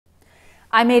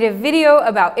I made a video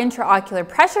about intraocular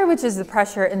pressure, which is the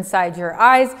pressure inside your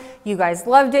eyes. You guys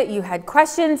loved it, you had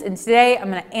questions, and today I'm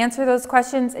going to answer those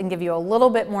questions and give you a little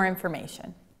bit more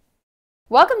information.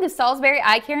 Welcome to Salisbury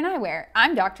Eye Care and Eyewear.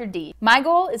 I'm Dr. D. My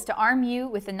goal is to arm you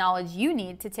with the knowledge you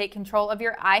need to take control of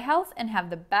your eye health and have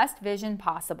the best vision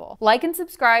possible. Like and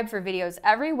subscribe for videos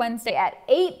every Wednesday at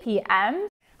 8 p.m.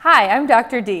 Hi, I'm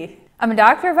Dr. D. I'm a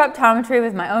doctor of optometry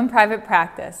with my own private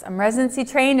practice. I'm residency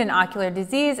trained in ocular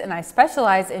disease and I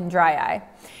specialize in dry eye.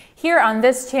 Here on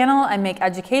this channel, I make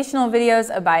educational videos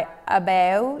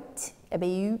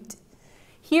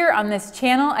Here on this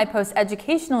channel, I post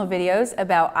educational videos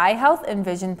about eye health and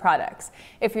vision products.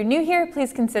 If you're new here,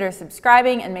 please consider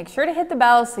subscribing and make sure to hit the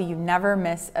bell so you never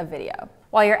miss a video.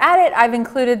 While you're at it, I've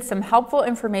included some helpful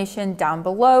information down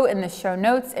below in the show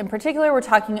notes. In particular, we're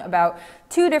talking about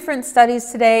 2 different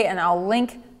studies today, and I'll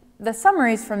link the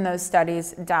summaries from those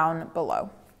studies down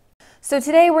below. So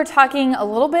today we're talking a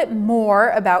little bit more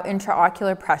about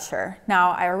intraocular pressure.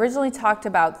 Now, I originally talked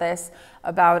about this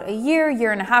about a year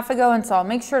and a half ago, and so I'll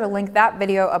make sure to link that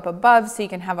video up above so you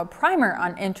can have a primer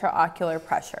on intraocular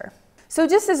pressure. So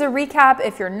just as a recap,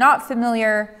 if you're not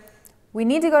familiar, we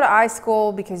need to go to eye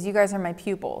school because you guys are my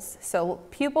pupils. So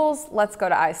pupils, let's go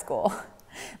to eye school.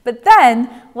 But then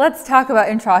let's talk about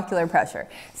intraocular pressure.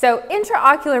 So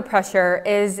intraocular pressure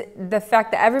is the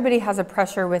fact that everybody has a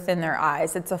pressure within their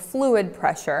eyes. It's a fluid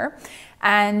pressure,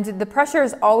 and the pressure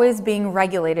is always being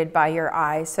regulated by your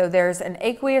eye. So there's an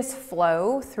aqueous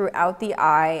flow throughout the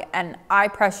eye, and eye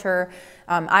pressure,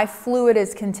 eye fluid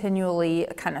is continually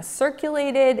kind of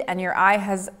circulated, and your eye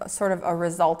has sort of a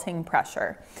resulting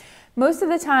pressure. Most of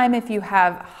the time, if you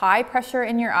have high pressure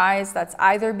in your eyes, that's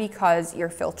either because your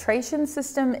filtration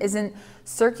system isn't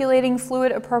circulating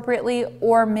fluid appropriately,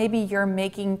 or maybe you're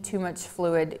making too much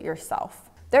fluid yourself.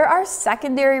 There are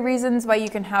secondary reasons why you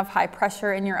can have high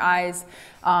pressure in your eyes.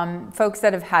 Folks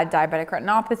that have had diabetic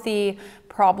retinopathy,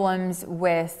 problems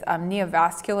with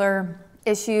neovascular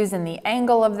issues in the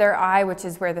angle of their eye, which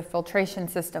is where the filtration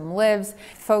system lives.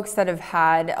 Folks that have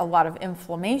had a lot of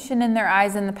inflammation in their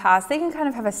eyes in the past, they can kind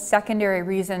of have a secondary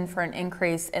reason for an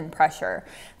increase in pressure.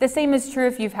 The same is true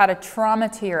if you've had a trauma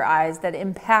to your eyes that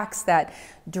impacts that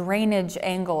drainage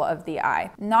angle of the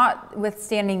eye.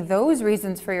 Notwithstanding those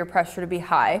reasons for your pressure to be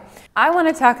high, I want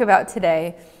to talk about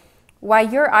today why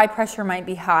your eye pressure might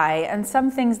be high and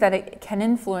some things that it can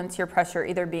influence your pressure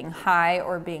either being high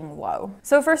or being low.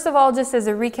 So first of all, just as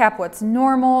a recap, what's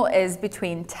normal is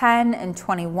between 10 and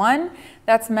 21.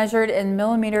 That's measured in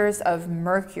millimeters of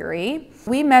mercury.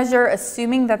 We measure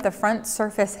assuming that the front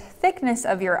surface thickness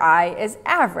of your eye is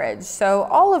average. So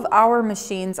all of our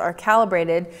machines are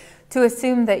calibrated to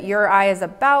assume that your eye is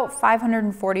about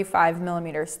 545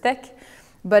 millimeters thick.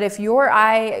 But if your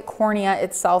eye cornea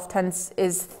itself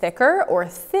is thicker or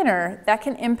thinner, that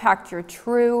can impact your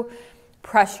true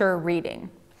pressure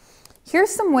reading. Here's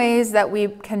some ways that we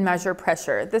can measure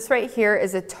pressure. This right here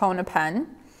is a TonaPen.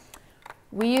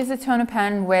 We use a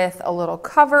TonaPen with a little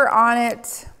cover on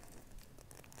it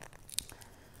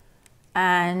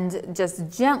and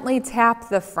just gently tap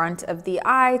the front of the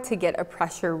eye to get a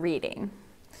pressure reading.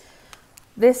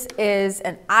 This is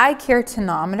an eye care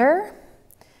tonometer.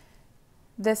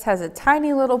 This has a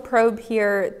tiny little probe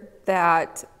here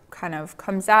that kind of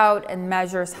comes out and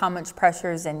measures how much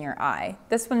pressure is in your eye.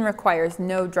 This one requires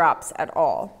no drops at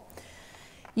all.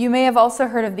 You may have also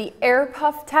heard of the air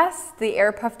puff test. The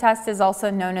air puff test is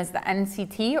also known as the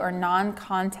NCT, or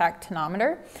non-contact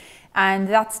tonometer, and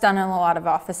that's done in a lot of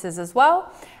offices as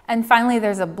well. And finally,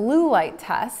 there's a blue light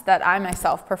test that I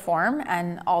myself perform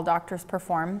and all doctors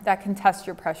perform that can test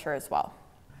your pressure as well.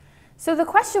 So the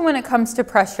question when it comes to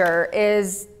pressure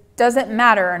is, does it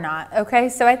matter or not? Okay,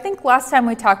 so I think last time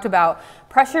we talked about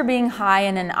pressure being high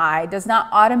in an eye does not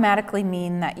automatically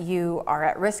mean that you are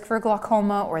at risk for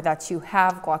glaucoma or that you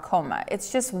have glaucoma.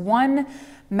 It's just one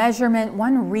measurement,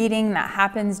 one reading that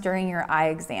happens during your eye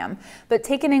exam, but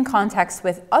taken in context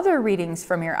with other readings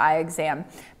from your eye exam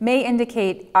may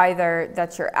indicate either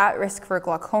that you're at risk for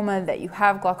glaucoma, that you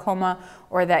have glaucoma,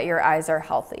 or that your eyes are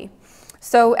healthy.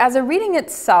 So as a reading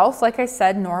itself, like I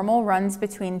said, normal runs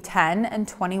between 10 and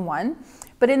 21.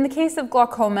 But in the case of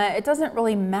glaucoma, it doesn't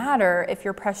really matter if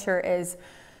your pressure is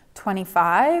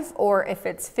 25 or if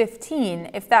it's 15.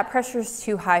 If that pressure is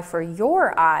too high for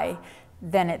your eye,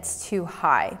 then it's too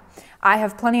high. I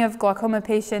have plenty of glaucoma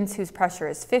patients whose pressure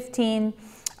is 15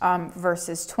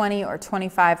 versus 20 or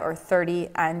 25 or 30.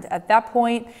 And at that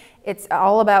point, it's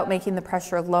all about making the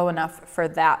pressure low enough for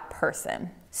that person.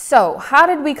 So how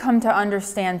did we come to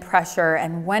understand pressure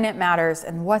and when it matters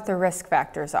and what the risk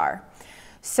factors are?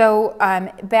 So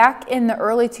back in the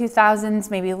early 2000s,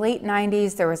 maybe late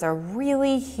 90s, there was a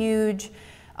really huge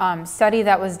study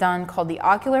that was done called the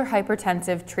Ocular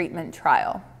Hypertensive Treatment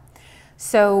Trial.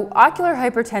 So ocular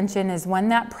hypertension is when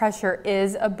that pressure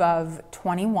is above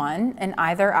 21 in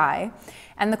either eye.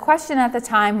 And the question at the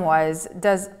time was,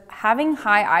 does having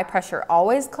high eye pressure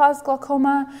always cause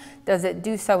glaucoma? Does it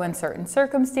do so in certain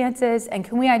circumstances? And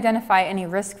can we identify any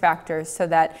risk factors so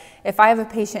that if I have a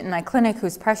patient in my clinic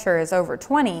whose pressure is over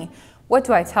 20, what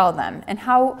do I tell them? And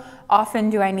how often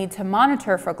do I need to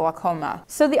monitor for glaucoma?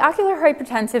 So the ocular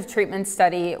hypertensive treatment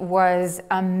study was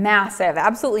a massive,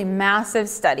 absolutely massive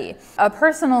study. A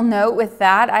personal note with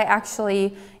that, I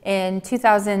actually, in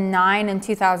 2009 and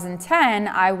 2010,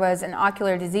 I was an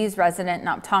ocular disease resident in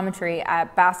optometry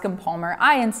at Bascom Palmer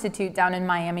Eye Institute down in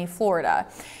Miami, Florida.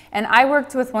 And I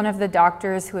worked with one of the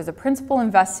doctors who was a principal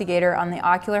investigator on the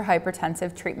ocular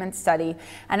hypertensive treatment study.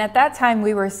 And at that time,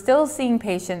 we were still seeing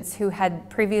patients who had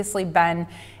previously been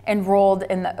enrolled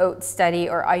in the OAT study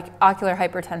or ocular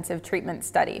hypertensive treatment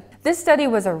study. This study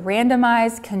was a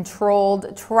randomized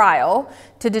controlled trial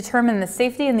to determine the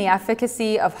safety and the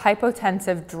efficacy of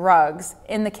hypotensive drugs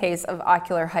in the case of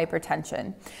ocular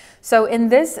hypertension. So in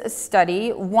this study,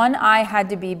 one eye had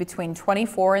to be between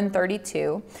 24 and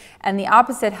 32, and the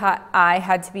opposite eye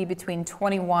had to be between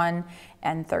 21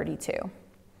 and 32.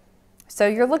 So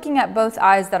you're looking at both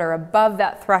eyes that are above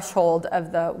that threshold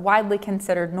of the widely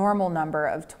considered normal number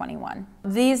of 21.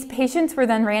 These patients were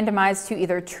then randomized to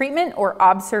either treatment or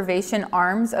observation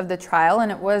arms of the trial,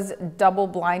 and it was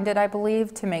double-blinded, I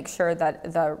believe, to make sure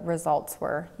that the results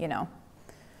were,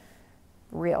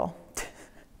 real.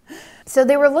 So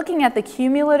they were looking at the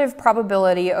cumulative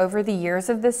probability over the years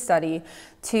of this study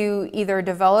to either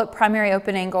develop primary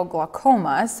open-angle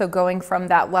glaucoma, so going from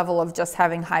that level of just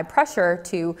having high pressure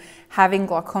to having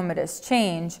glaucomatous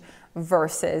change,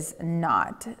 versus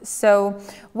not. So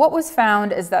what was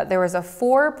found is that there was a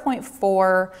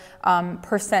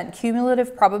 4.4%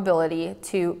 cumulative probability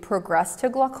to progress to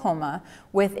glaucoma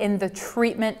within the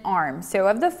treatment arm. So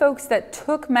of the folks that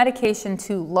took medication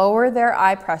to lower their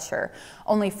eye pressure,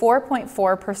 only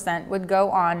 4.4% would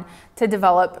go on to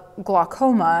develop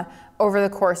glaucoma over the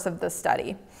course of the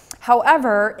study.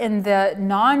 However, in the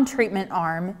non-treatment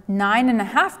arm,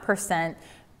 9.5%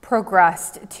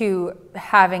 progressed to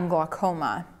having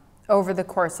glaucoma over the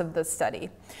course of the study.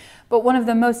 But one of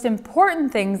the most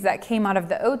important things that came out of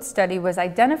the OAT study was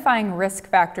identifying risk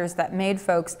factors that made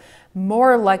folks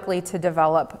more likely to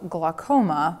develop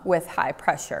glaucoma with high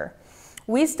pressure.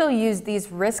 We still use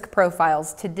these risk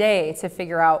profiles today to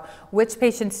figure out which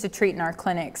patients to treat in our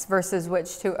clinics versus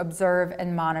which to observe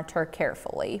and monitor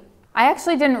carefully. I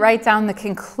actually didn't write down the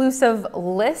conclusive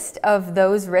list of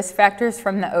those risk factors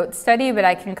from the OAT study, but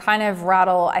I can kind of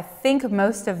rattle, I think,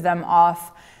 most of them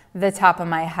off the top of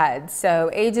my head. So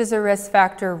age is a risk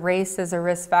factor, race is a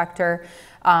risk factor,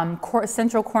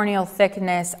 central corneal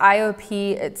thickness,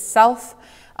 IOP itself,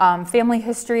 family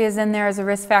history is in there as a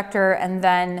risk factor, and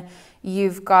then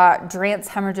you've got Drance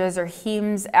hemorrhages or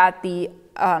hemes at the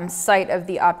site of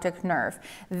the optic nerve.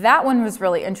 That one was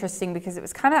really interesting because it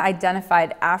was kind of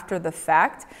identified after the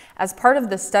fact. As part of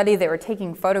the study, they were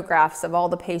taking photographs of all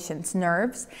the patient's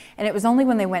nerves, and it was only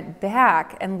when they went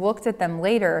back and looked at them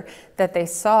later that they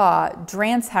saw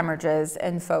Drance hemorrhages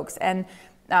in folks. And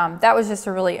that was just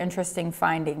a really interesting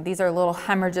finding. These are little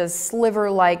hemorrhages,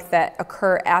 sliver-like, that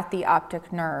occur at the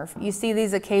optic nerve. You see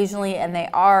these occasionally, and they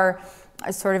are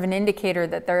sort of an indicator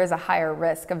that there is a higher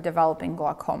risk of developing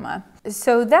glaucoma.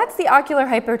 So that's the ocular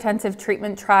hypertensive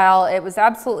treatment trial. It was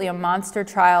absolutely a monster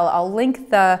trial. I'll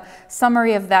link the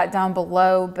summary of that down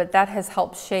below, but that has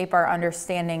helped shape our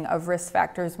understanding of risk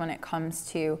factors when it comes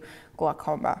to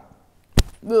glaucoma.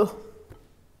 Ugh.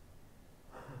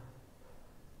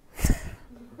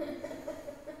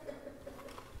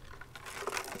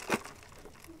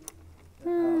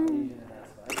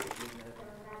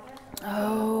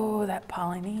 Oh, that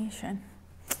pollination.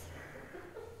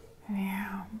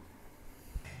 Yeah.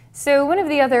 So one of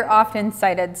the other often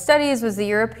cited studies was the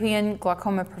European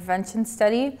Glaucoma Prevention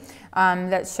Study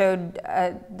that showed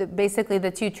basically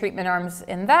the two treatment arms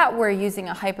in that were using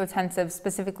a hypotensive,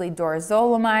 specifically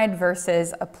dorazolamide,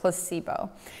 versus a placebo.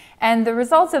 And the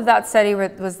results of that study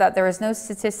was that there was no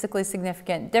statistically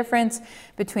significant difference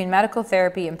between medical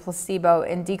therapy and placebo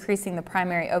in decreasing the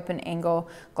primary open-angle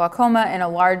glaucoma in a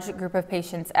large group of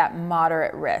patients at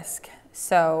moderate risk.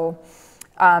 So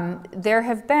there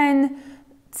have been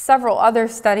several other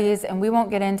studies, and we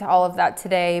won't get into all of that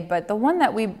today, but the one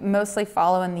that we mostly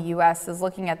follow in the US is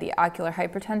looking at the ocular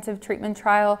hypertensive treatment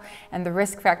trial and the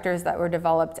risk factors that were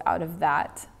developed out of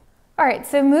that. All right,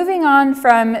 so moving on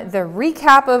from the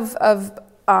recap of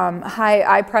high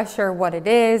eye pressure, what it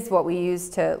is, what we use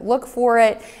to look for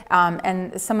it,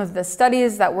 and some of the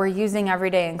studies that we're using every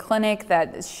day in clinic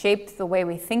that shaped the way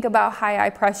we think about high eye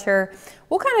pressure.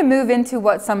 We'll kind of move into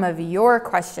what some of your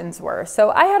questions were.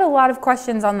 So I had a lot of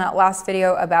questions on that last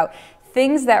video about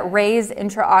things that raise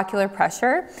intraocular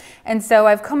pressure. And so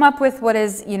I've come up with what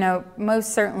is,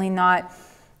 most certainly not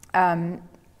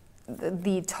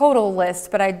the total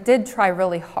list, but I did try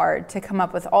really hard to come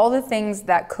up with all the things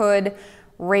that could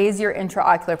raise your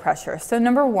intraocular pressure. So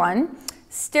number one,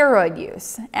 steroid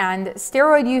use. And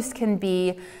steroid use can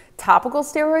be topical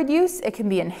steroid use. It can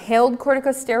be inhaled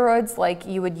corticosteroids like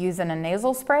you would use in a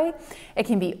nasal spray. It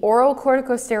can be oral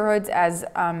corticosteroids as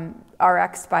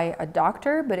RX'd by a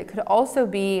doctor, but it could also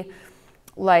be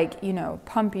like,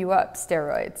 pump you up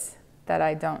steroids that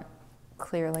I don't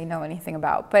clearly know anything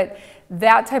about, but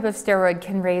that type of steroid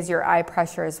can raise your eye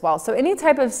pressure as well. So any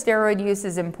type of steroid use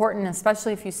is important,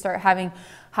 especially if you start having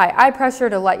high eye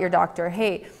pressure, to let your doctor,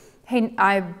 hey,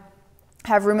 I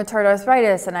have rheumatoid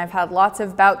arthritis and I've had lots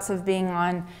of bouts of being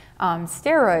on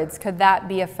steroids. Could that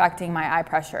be affecting my eye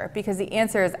pressure? Because the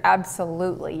answer is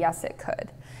absolutely yes, it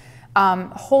could.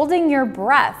 Holding your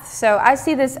breath. So I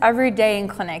see this every day in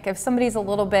clinic. If somebody's a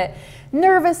little bit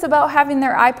nervous about having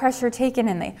their eye pressure taken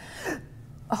and they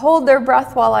hold their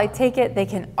breath while I take it, they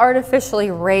can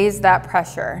artificially raise that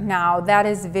pressure. Now that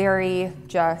is very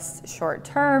just short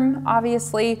term,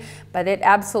 obviously, but it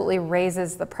absolutely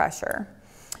raises the pressure.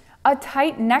 A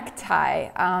tight necktie.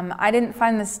 I didn't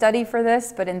find the study for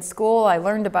this, but in school I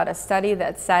learned about a study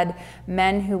that said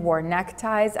men who wore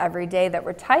neckties every day that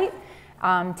were tight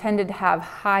tended to have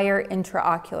higher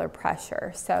intraocular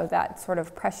pressure. So that sort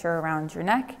of pressure around your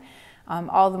neck,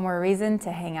 all the more reason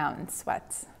to hang out in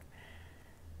sweats.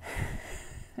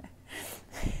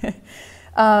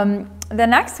 The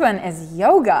next one is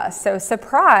yoga. So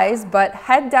surprise, but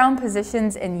head down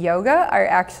positions in yoga are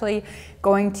actually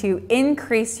going to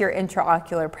increase your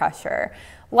intraocular pressure.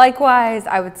 Likewise,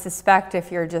 I would suspect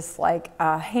if you're just like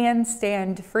a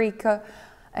handstand freak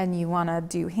and you want to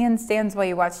do handstands while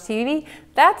you watch TV,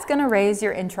 that's going to raise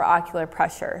your intraocular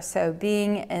pressure. So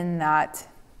being in that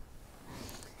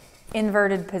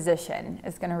inverted position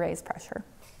is going to raise pressure.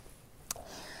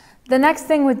 The next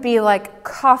thing would be like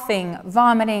coughing,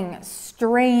 vomiting,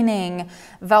 straining,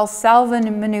 Valsalva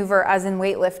maneuver as in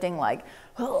weightlifting, like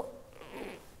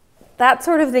that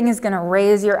sort of thing is going to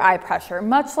raise your eye pressure,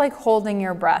 much like holding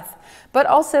your breath. But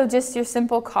also just your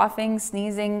simple coughing,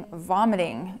 sneezing,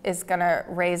 vomiting is going to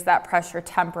raise that pressure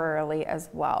temporarily as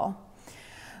well.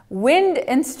 Wind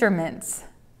instruments.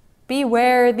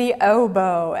 Beware the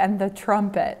oboe and the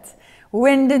trumpet.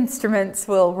 Wind instruments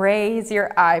will raise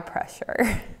your eye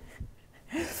pressure.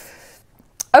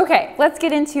 Okay, let's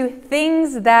get into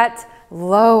things that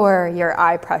lower your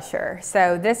eye pressure.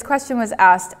 So this question was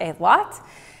asked a lot,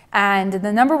 and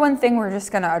the number one thing we're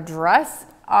just going to address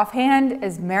offhand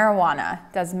is marijuana.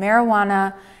 Does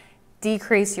marijuana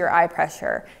decrease your eye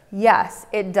pressure? Yes,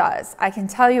 it does. I can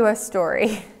tell you a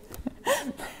story.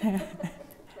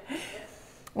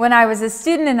 When I was a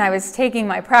student and I was taking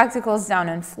my practicals down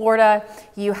in Florida,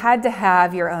 you had to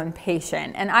have your own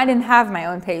patient. And I didn't have my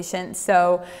own patient,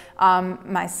 so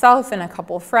myself and a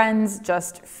couple friends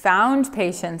just found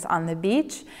patients on the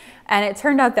beach. And it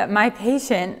turned out that my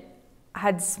patient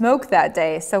had smoked that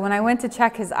day. So when I went to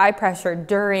check his eye pressure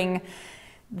during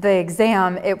the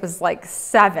exam, it was like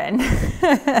 7.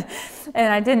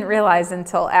 And I didn't realize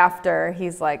until after.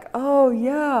 He's like, oh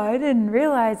yeah, I didn't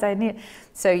realize I need.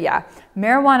 So yeah,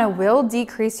 marijuana will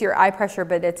decrease your eye pressure,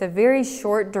 but it's a very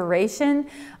short duration.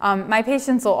 My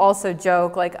patients will also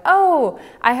joke like, oh,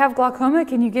 I have glaucoma,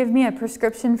 can you give me a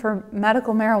prescription for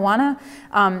medical marijuana?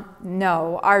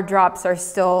 No, our drops are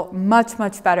still much,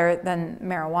 much better than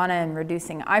marijuana in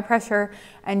reducing eye pressure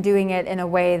and doing it in a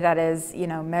way that is,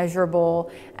 measurable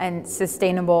and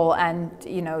sustainable and,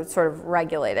 sort of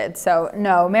regulated. So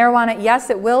no, marijuana, yes,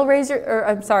 it will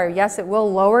yes, it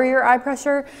will lower your eye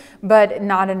pressure, but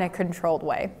not in a controlled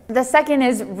way. The second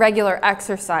is regular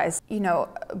exercise.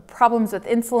 Problems with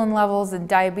insulin levels and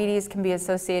diabetes can be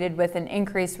associated with an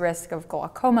increased risk of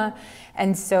glaucoma.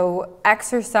 And so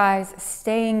exercise,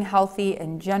 staying healthy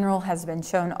in general has been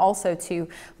shown also to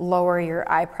lower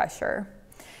your eye pressure.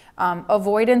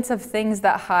 Avoidance of things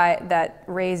that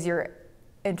raise your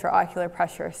intraocular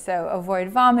pressure. So avoid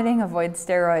vomiting, avoid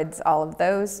steroids, all of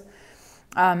those.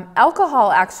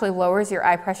 Alcohol actually lowers your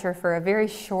eye pressure for a very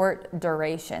short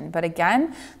duration. But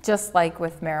again, just like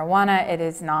with marijuana, it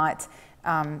is not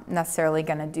necessarily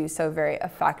going to do so very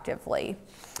effectively.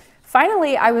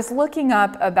 Finally, I was looking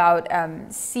up about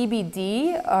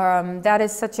CBD. That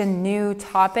is such a new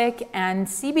topic, and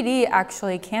CBD,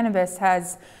 actually, cannabis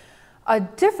has a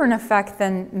different effect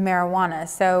than marijuana.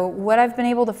 So what I've been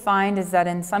able to find is that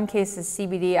in some cases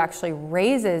CBD actually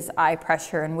raises eye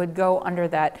pressure and would go under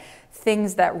that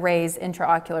things that raise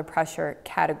intraocular pressure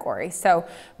category. So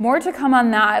more to come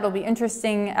on that. It'll be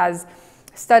interesting as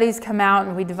studies come out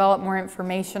and we develop more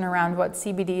information around what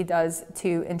CBD does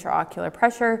to intraocular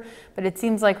pressure, but it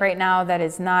seems like right now that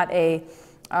is not a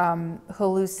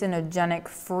hallucinogenic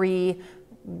free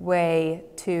way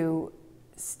to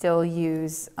still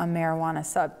use a marijuana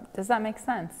sub. Does that make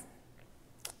sense?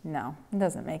 No, it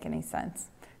doesn't make any sense.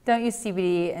 Don't use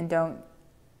CBD and don't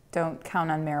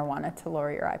count on marijuana to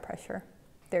lower your eye pressure.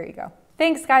 There you go.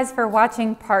 Thanks guys for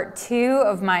watching part 2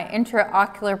 of my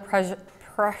intraocular pressure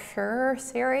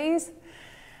series.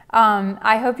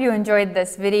 I hope you enjoyed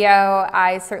this video.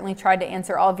 I certainly tried to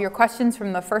answer all of your questions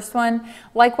from the first one.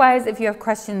 Likewise, if you have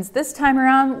questions this time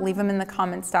around, leave them in the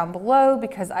comments down below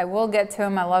because I will get to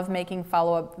them. I love making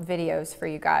follow-up videos for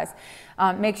you guys.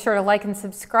 Make sure to like and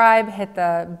subscribe, hit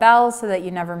the bell so that you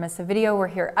never miss a video. We're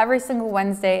here every single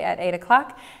Wednesday at 8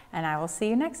 o'clock, and I will see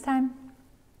you next time.